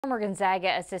Former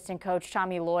Gonzaga assistant coach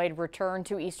Tommy Lloyd returned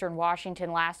to Eastern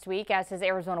Washington last week as his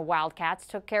Arizona Wildcats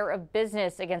took care of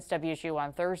business against WSU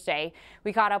on Thursday.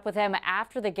 We caught up with him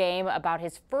after the game about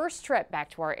his first trip back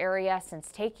to our area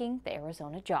since taking the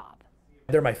Arizona job.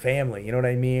 They're my family, you know what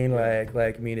I mean?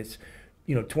 It's,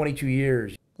 22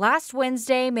 years. Last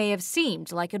Wednesday may have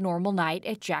seemed like a normal night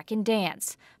at Jack and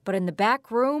Dance, but in the back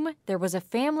room, there was a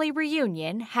family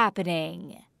reunion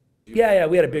happening. Yeah,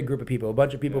 we had a big group of people, a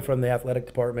bunch of people from the athletic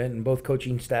department and both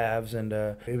coaching staffs, and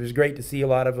it was great to see a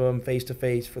lot of them face to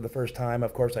face for the first time.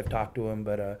 Of course, I've talked to them,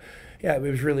 but yeah, it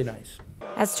was really nice.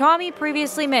 As Tommy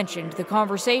previously mentioned, the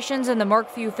conversations in the Mark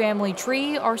Few family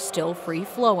tree are still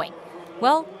free-flowing.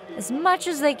 Well, as much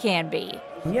as they can be.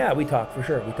 Yeah, we talk, for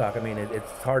sure. We talk. I mean,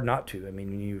 it's hard not to. I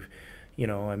mean,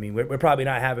 we're probably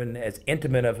not having as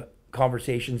intimate of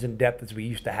conversations in depth as we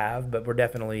used to have, but we're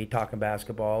definitely talking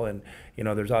basketball, and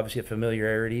there's obviously a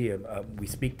familiarity. We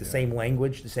speak the same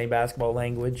language, the same basketball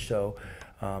language, so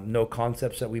no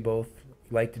concepts that we both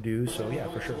like to do, so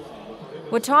yeah, for sure.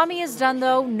 What Tommy has done,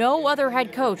 though, no other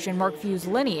head coach in Mark Few's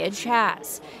lineage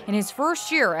has. In his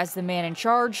first year as the man in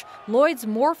charge, Lloyd's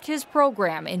morphed his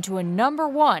program into a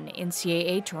 #1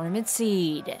 NCAA tournament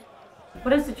seed.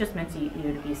 What has it just meant to you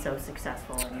to be so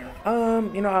successful in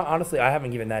your? Honestly, I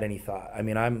haven't given that any thought. I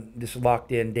mean, I'm just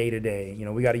locked in day to day.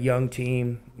 We got a young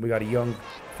team, we got a young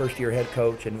first-year head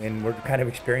coach, and we're kind of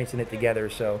experiencing it together.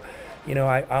 So,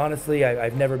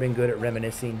 I've never been good at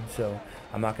reminiscing, so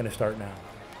I'm not going to start now.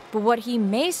 But what he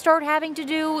may start having to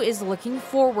do is looking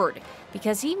forward,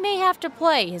 because he may have to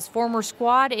play his former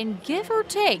squad in give or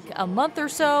take a month or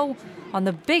so on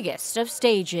the biggest of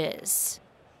stages.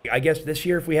 I guess this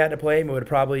year, if we had to play him, we'd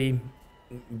probably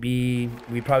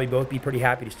both be pretty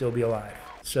happy to still be alive.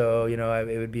 So, it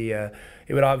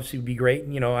would obviously be great.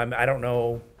 I don't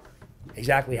know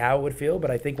exactly how it would feel, but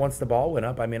I think once the ball went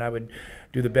up, I would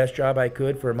do the best job I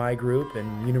could for my group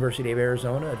and University of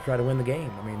Arizona to try to win the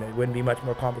game. It wouldn't be much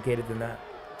more complicated than that.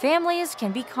 Families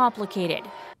can be complicated,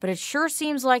 but it sure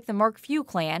seems like the Mark Few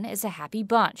clan is a happy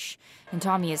bunch. And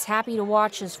Tommy is happy to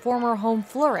watch his former home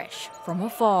flourish from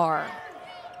afar.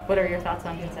 What are your thoughts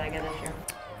on Gonzaga this year?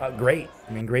 Great.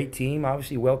 Great team,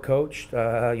 obviously well coached,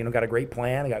 got a great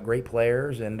plan, got great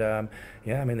players, and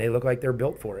they look like they're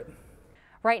built for it.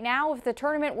 Right now, if the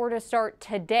tournament were to start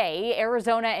today,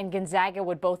 Arizona and Gonzaga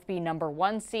would both be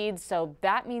 #1 seeds, so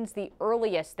that means the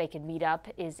earliest they could meet up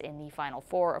is in the Final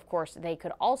Four. Of course, they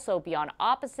could also be on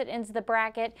opposite ends of the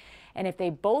bracket, and if they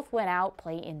both went out,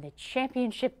 play in the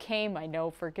championship game. I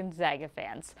know for Gonzaga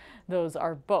fans, those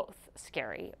are both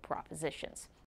scary propositions.